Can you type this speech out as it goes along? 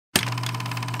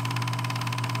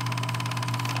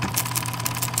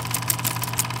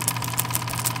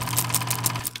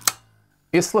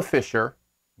Isla Fisher,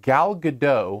 Gal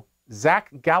Gadot, Zach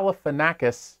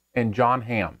Galifianakis, and John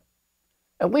Hamm.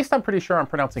 At least I'm pretty sure I'm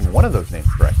pronouncing one of those names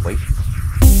correctly.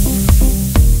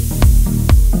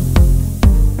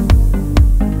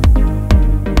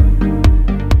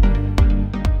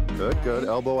 Good.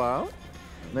 Elbow out.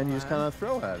 And then you just kind of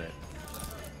throw at it.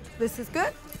 This is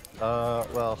good?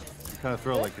 Well, you kind of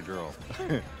throw like a girl.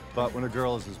 But when a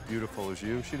girl is as beautiful as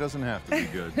you, she doesn't have to be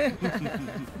good.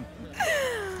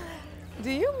 Do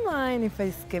you mind if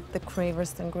I skip the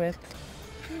cravers and grip?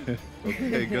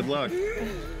 Okay, good luck.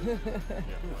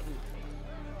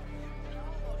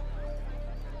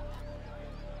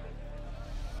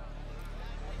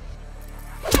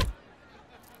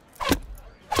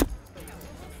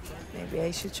 Maybe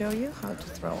I should show you how to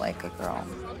throw like a girl.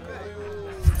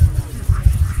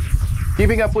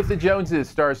 Keeping Up with the Joneses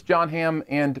stars John Hamm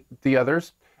and the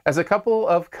others as a couple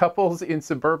of couples in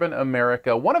suburban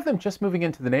America, one of them just moving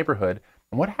into the neighborhood.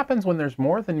 And what happens when there's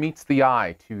more than meets the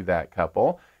eye to that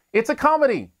couple? It's a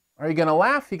comedy. Are you going to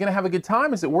laugh? Are you going to have a good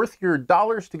time? Is it worth your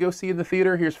dollars to go see in the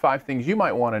theater? Here's 5 things you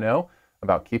might want to know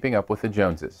about Keeping Up with the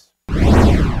Joneses.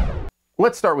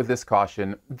 Let's start with this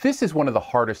caution. This is one of the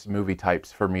hardest movie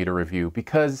types for me to review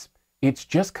because it's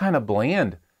just kind of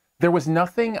bland. There was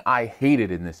nothing I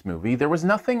hated in this movie. There was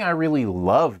nothing I really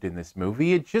loved in this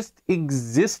movie. It just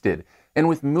existed. And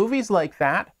with movies like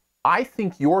that, I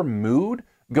think your mood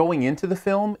going into the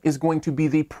film is going to be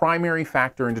the primary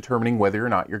factor in determining whether or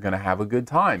not you're going to have a good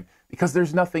time, because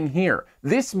there's nothing here.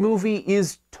 This movie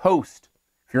is toast.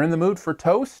 If you're in the mood for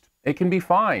toast, it can be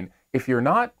fine. If you're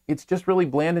not, it's just really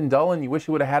bland and dull and you wish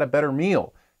you would have had a better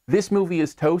meal. This movie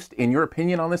is toast, and your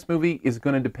opinion on this movie is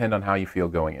going to depend on how you feel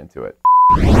going into it.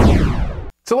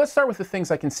 So let's start with the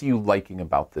things I can see you liking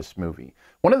about this movie.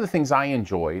 One of the things I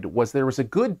enjoyed was there was a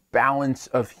good balance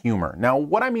of humor. Now,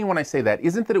 what I mean when I say that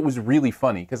isn't that it was really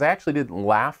funny, because I actually didn't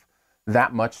laugh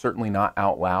that much, certainly not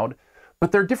out loud,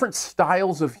 but there are different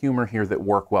styles of humor here that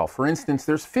work well. For instance,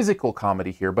 there's physical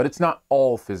comedy here, but it's not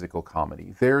all physical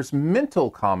comedy. There's mental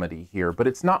comedy here, but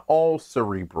it's not all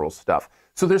cerebral stuff.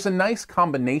 So there's a nice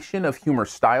combination of humor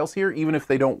styles here, even if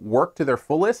they don't work to their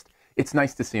fullest. It's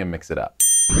nice to see them mix it up.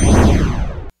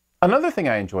 Another thing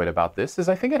I enjoyed about this is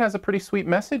I think it has a pretty sweet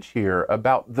message here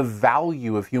about the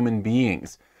value of human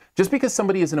beings. Just because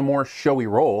somebody is in a more showy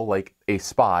role, like a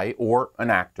spy or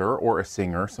an actor or a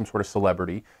singer, some sort of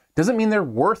celebrity, doesn't mean they're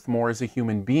worth more as a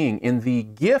human being. In the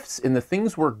gifts, in the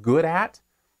things we're good at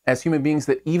as human beings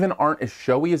that even aren't as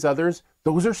showy as others,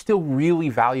 those are still really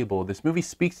valuable. This movie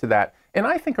speaks to that in,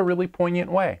 I think, a really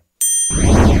poignant way.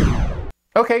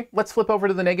 Okay, let's flip over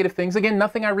to the negative things. Again,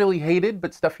 nothing I really hated,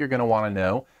 but stuff you're going to want to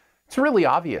know. It's really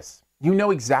obvious. You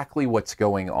know exactly what's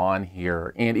going on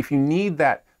here. And if you need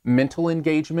that mental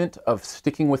engagement of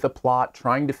sticking with a plot,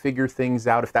 trying to figure things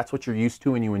out, if that's what you're used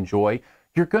to and you enjoy,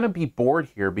 you're going to be bored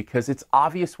here because it's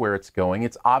obvious where it's going.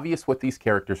 It's obvious what these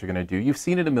characters are going to do. You've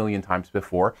seen it a million times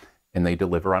before, and they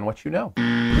deliver on what you know.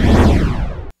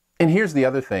 And here's the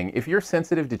other thing. If you're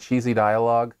sensitive to cheesy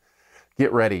dialogue,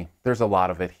 get ready. There's a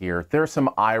lot of it here. There are some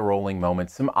eye-rolling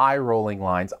moments, some eye-rolling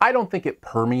lines. I don't think it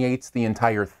permeates the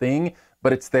entire thing,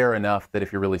 but it's there enough that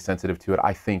if you're really sensitive to it,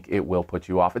 I think it will put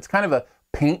you off. It's kind of a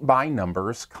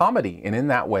paint-by-numbers comedy, and in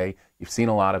that way, you've seen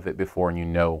a lot of it before and you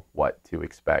know what to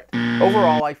expect.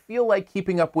 Overall, I feel like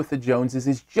Keeping Up with the Joneses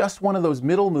is just one of those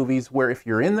middle movies where if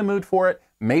you're in the mood for it,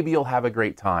 maybe you'll have a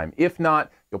great time. If not,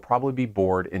 you'll probably be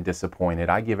bored and disappointed.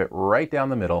 I give it right down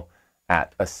the middle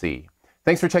at a C.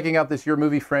 Thanks for checking out this Your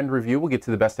Movie Friend review. We'll get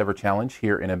to the Best Ever Challenge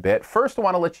here in a bit. First, I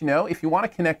want to let you know, if you want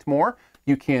to connect more,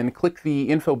 you can click the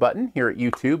info button here at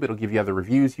YouTube. It'll give you other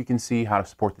reviews. You can see how to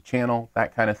support the channel,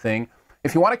 that kind of thing.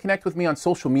 If you want to connect with me on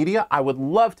social media, I would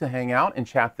love to hang out and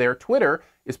chat there. Twitter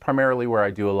is primarily where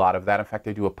I do a lot of that. In fact,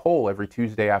 I do a poll every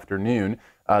Tuesday afternoon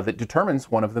that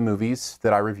determines one of the movies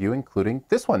that I review, including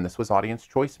this one. This was Audience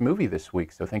Choice Movie this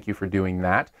week, so thank you for doing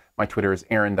that. My Twitter is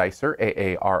Aaron Dicer,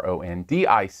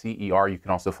 AARONDICER. You can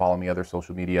also follow me other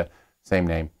social media, same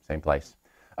name, same place.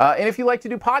 And if you like to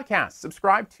do podcasts,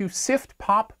 subscribe to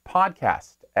SiftPop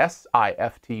Podcast,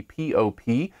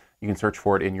 SiftPop. You can search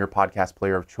for it in your podcast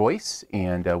player of choice,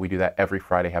 and we do that every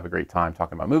Friday. Have a great time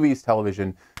talking about movies,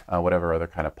 television, whatever other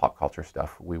kind of pop culture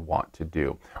stuff we want to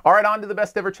do. All right, on to the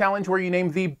Best Ever Challenge, where you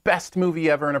name the best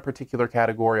movie ever in a particular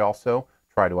category. Also,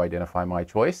 try to identify my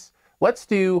choice. Let's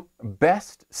do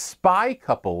Best Spy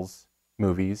Couples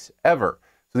Movies Ever.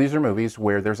 So these are movies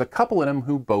where there's a couple in them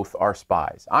who both are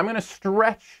spies. I'm going to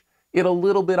stretch it a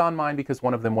little bit on mine because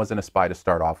one of them wasn't a spy to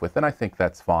start off with, and I think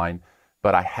that's fine.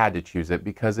 But I had to choose it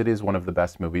because it is one of the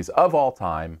best movies of all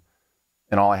time.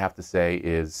 And all I have to say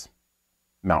is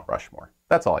Mount Rushmore.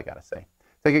 That's all I got to say.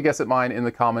 Take a guess at mine in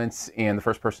the comments, and the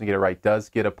first person to get it right does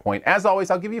get a point. As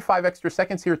always, I'll give you 5 extra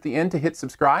seconds here at the end to hit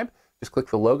subscribe. Just click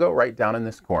the logo right down in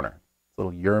this corner.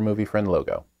 Little Your Movie Friend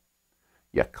logo.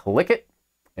 You click it,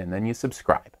 and then you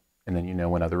subscribe, and then you know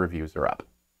when other reviews are up,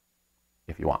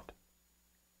 if you want.